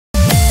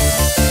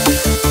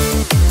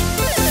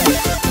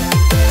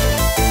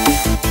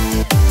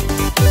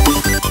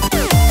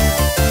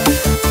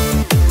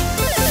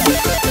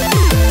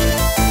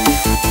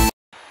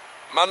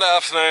Monday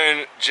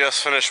afternoon,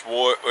 just finished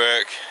work,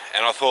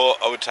 and I thought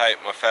I would take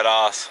my fat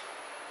ass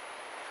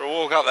for a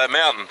walk up that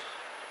mountain.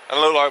 It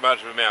doesn't look like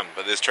much of a mountain,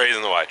 but there's trees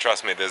in the way,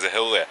 trust me, there's a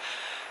hill there.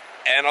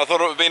 And I thought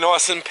it would be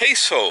nice and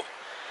peaceful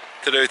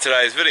to do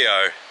today's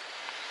video.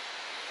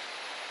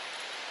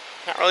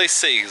 Can't really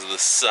see because of the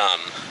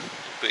sun,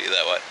 put you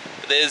that way.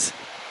 But there's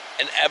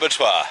an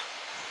abattoir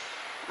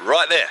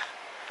right there.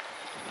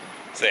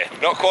 So yeah,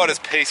 not quite as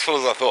peaceful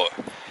as I thought.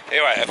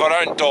 Anyway, if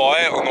I don't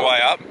die on the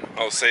way up,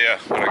 I'll see you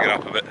when I get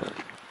up a bit.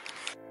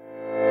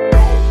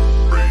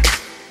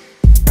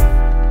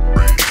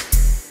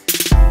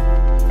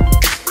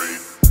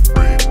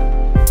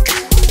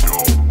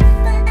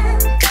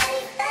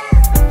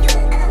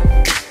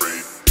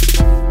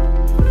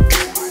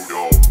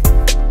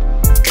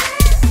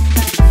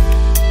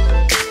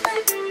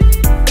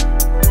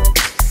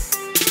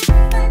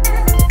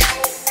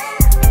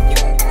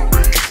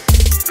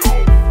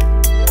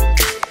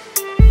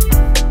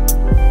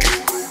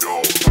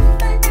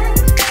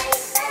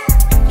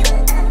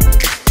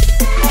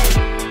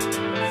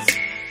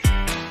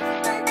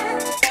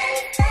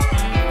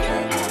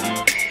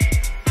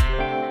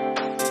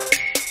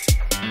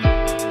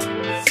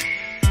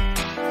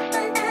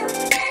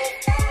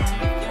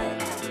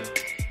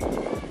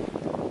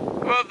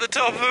 Up the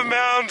top of a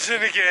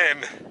mountain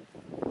again.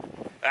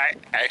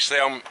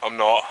 Actually, I'm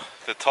not.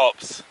 The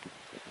top's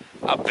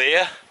up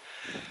there,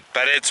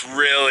 but it's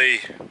really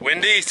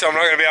windy, so I'm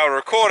not going to be able to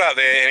record up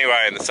there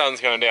anyway, and the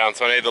sun's going down,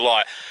 so I need the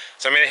light.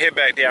 So I'm going to head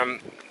back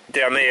down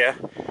there,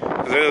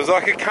 because there was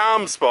like a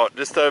calm spot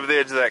just over the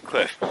edge of that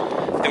cliff.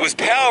 There was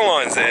power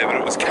lines there, but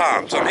it was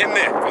calm, so I'm heading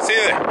there. I'll see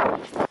you there.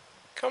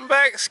 Come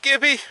back,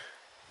 Skippy.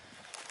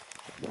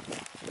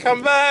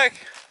 Come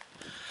back.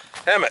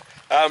 Damn it.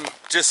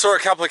 Just saw a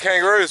couple of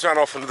kangaroos run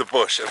off into the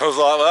bush, and I was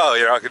like, well,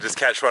 you know, I could just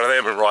catch one of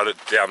them and ride it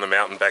down the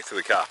mountain back to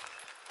the car.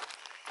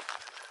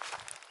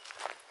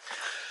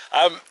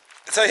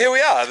 So here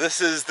we are.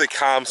 This is the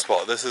calm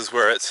spot. This is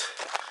where it's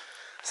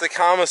the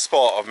calmest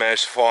spot I've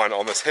managed to find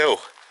on this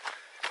hill.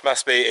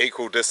 Must be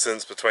equal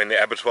distance between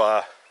the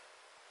abattoir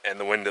and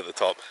the wind at the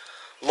top.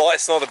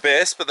 Light's not the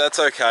best, but that's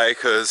okay,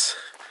 because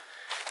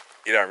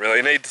you don't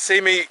really need to see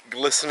me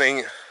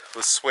glistening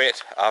with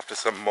sweat after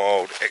some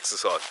mild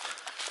exercise.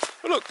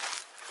 Oh look,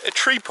 a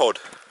tree pod.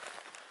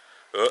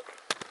 Oh.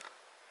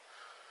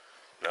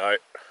 No,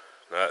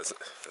 it's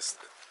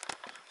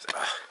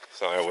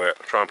not gonna work.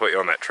 I'll try and put you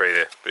on that tree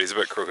there, but he's a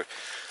bit crooked.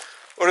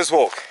 We'll just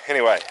walk.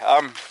 Anyway,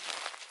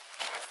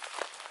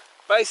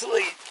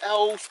 basically,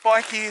 our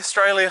spiky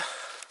Australia.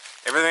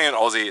 Everything in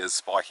Aussie is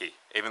spiky,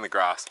 even the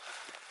grass.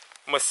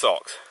 My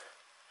socks.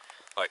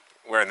 Like,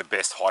 wearing the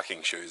best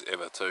hiking shoes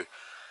ever too.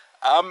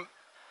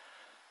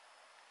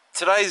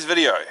 Today's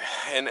video,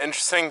 an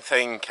interesting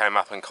thing came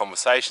up in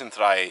conversation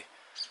today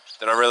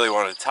that I really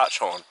wanted to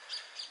touch on,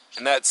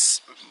 and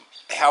that's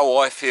how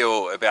I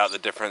feel about the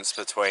difference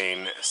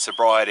between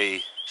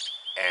sobriety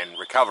and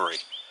recovery.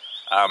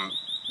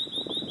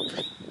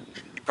 You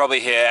probably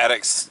hear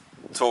addicts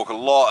talk a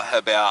lot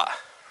about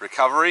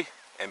recovery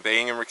and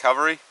being in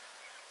recovery,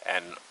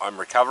 and I'm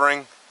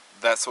recovering,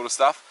 that sort of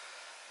stuff.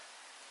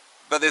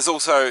 But there's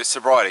also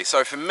sobriety.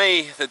 So for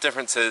me, the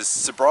difference is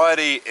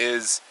sobriety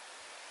is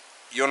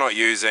you're not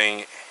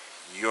using,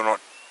 you're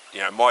not, you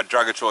know, my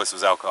drug of choice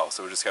was alcohol,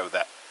 so we'll just go with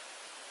that.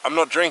 I'm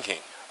not drinking.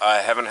 I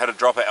haven't had a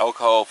drop of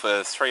alcohol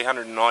for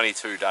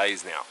 392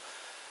 days now.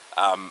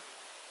 I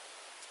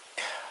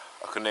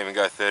couldn't even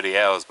go 30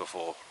 hours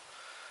before.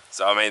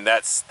 So I mean,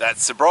 that's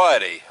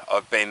sobriety.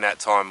 I've been that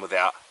time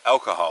without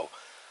alcohol.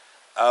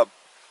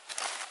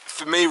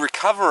 For me,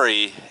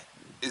 recovery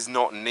is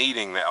not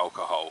needing the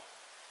alcohol.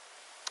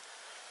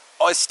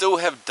 I still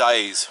have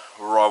days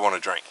where I want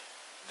to drink.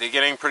 They're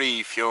getting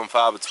pretty few and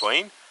far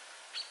between,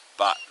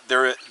 but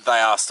they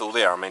are still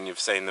there. I mean, you've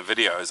seen the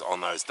videos on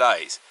those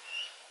days.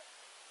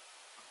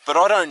 But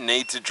I don't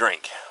need to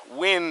drink.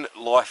 When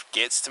life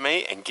gets to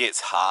me and gets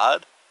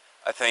hard,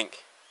 I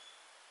think,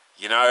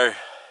 you know,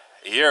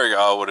 a year ago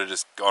I would have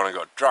just gone and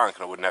got drunk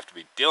and I wouldn't have to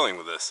be dealing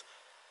with this.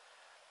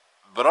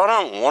 But I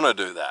don't want to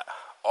do that.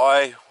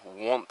 I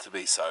want to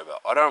be sober.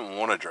 I don't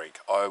want to drink.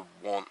 I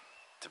want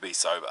to be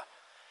sober.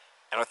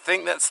 And I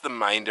think that's the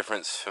main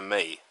difference for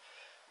me.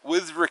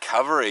 With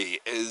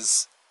recovery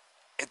is,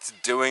 it's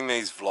doing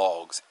these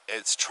vlogs.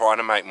 It's trying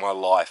to make my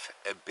life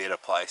a better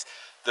place.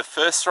 The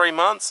first 3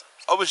 months,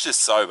 I was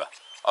just sober.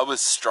 I was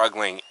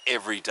struggling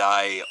every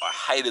day. I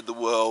hated the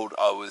world.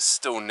 I was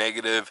still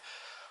negative.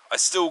 I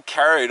still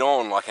carried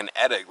on like an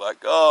addict.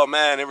 Like, oh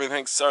man,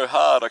 everything's so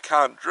hard. I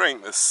can't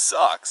drink. This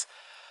sucks.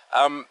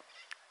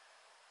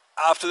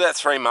 After that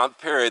 3-month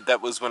period,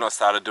 that was when I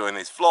started doing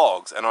these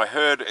vlogs. And I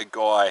heard a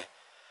guy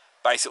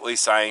basically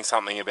saying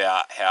something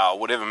about how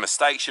whatever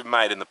mistakes you've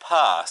made in the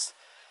past,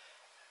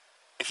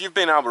 if you've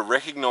been able to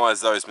recognize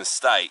those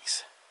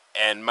mistakes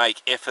and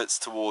make efforts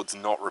towards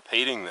not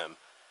repeating them,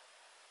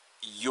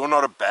 you're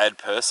not a bad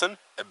person.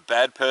 A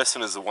bad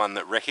person is the one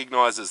that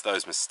recognizes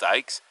those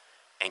mistakes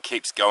and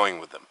keeps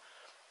going with them.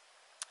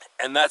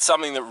 And that's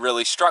something that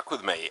really struck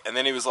with me. And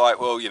then he was like,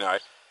 well, you know,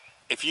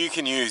 if you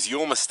can use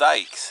your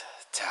mistakes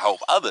to help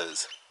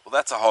others, well,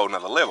 that's a whole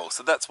nother level.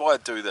 So that's why I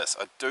do this.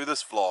 I do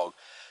this vlog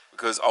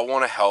because I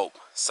want to help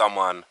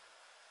someone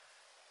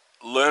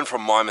learn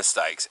from my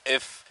mistakes.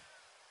 If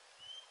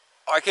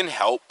I can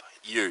help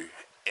you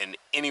in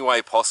any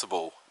way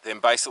possible, then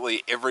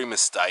basically every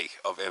mistake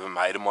I've ever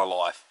made in my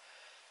life,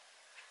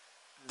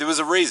 there was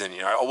a reason.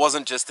 You know, I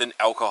wasn't just an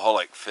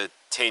alcoholic for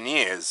 10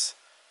 years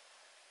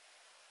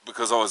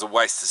because I was a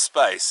waste of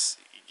space.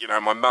 You know,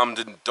 my mum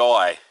didn't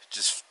die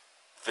just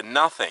for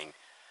nothing.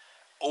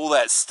 All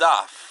that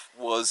stuff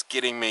was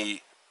getting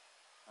me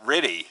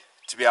ready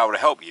to be able to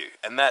help you.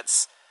 And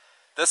that's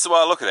the way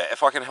I look at it.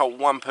 If I can help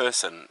one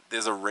person,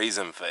 there's a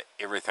reason for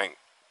everything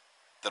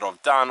that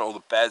I've done, all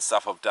the bad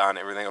stuff I've done,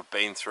 everything I've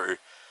been through,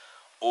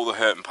 all the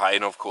hurt and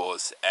pain, of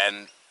course.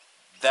 And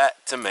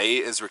that, to me,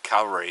 is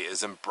recovery,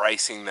 is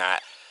embracing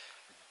that,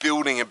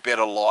 building a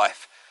better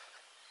life,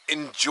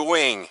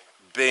 enjoying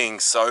being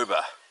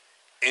sober,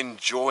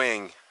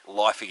 enjoying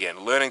life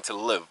again, learning to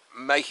live,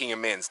 making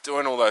amends,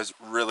 doing all those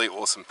really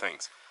awesome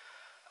things.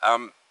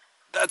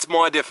 That's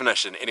my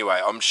definition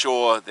anyway. I'm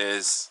sure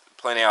there's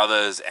plenty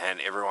others and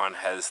everyone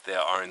has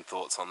their own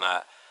thoughts on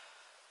that,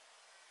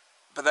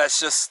 but that's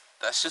just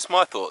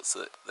my thoughts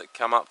that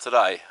come up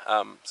today.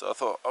 So I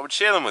thought I would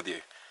share them with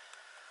you.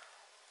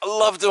 I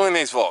love doing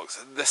these vlogs.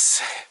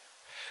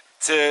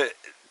 To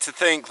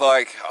think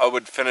like I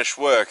would finish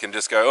work and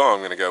just go, oh, I'm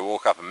going to go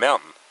walk up a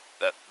mountain.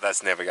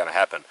 That's never going to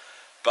happen.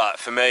 But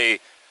for me,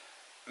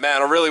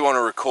 man, I really want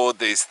to record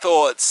these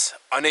thoughts.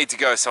 I need to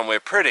go somewhere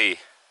pretty.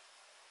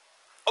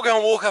 I'll go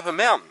and walk up a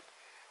mountain,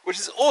 which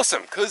is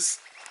awesome because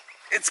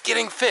it's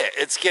getting fit,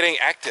 it's getting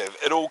active.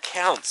 It all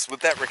counts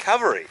with that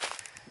recovery.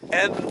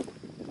 And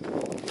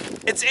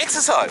it's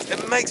exercise.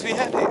 It makes me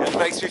happy. It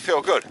makes me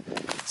feel good.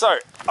 So,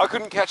 I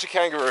couldn't catch a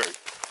kangaroo.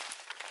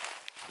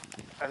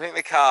 I think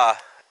the car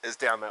is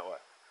down that way.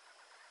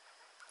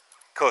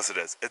 Of course it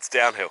is. It's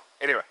downhill.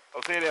 Anyway,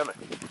 I'll see you down there.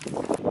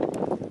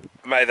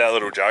 I made that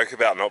little joke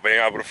about not being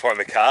able to find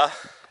the car,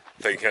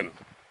 thinking,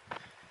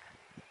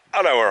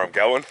 I know where I'm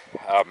going.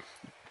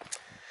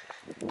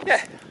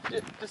 Yeah,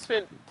 just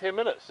spent 10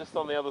 minutes just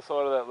on the other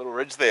side of that little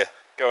ridge there,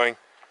 going,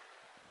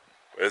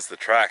 where's the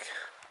track?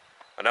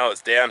 I know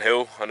it's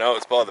downhill, I know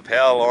it's by the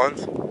power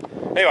lines.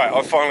 Anyway,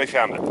 I finally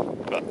found it,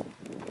 but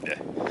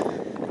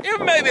yeah,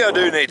 maybe I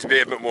do need to be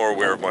a bit more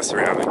aware of my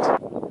surroundings.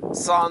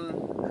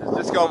 Sun has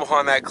just gone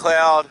behind that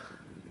cloud,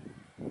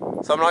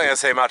 so I'm not going to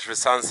see much of a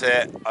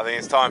sunset. I think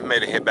it's time for me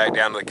to head back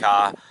down to the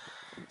car.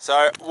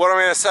 So what I'm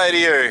going to say to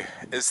you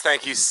is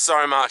thank you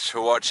so much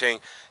for watching.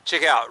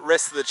 Check out the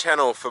rest of the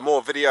channel for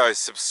more videos.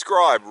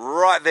 Subscribe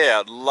right there.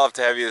 I'd love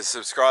to have you as a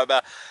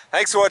subscriber.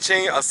 Thanks for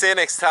watching. I'll see you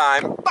next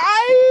time.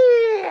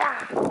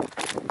 Bye!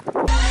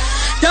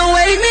 Don't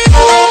wake me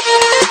up.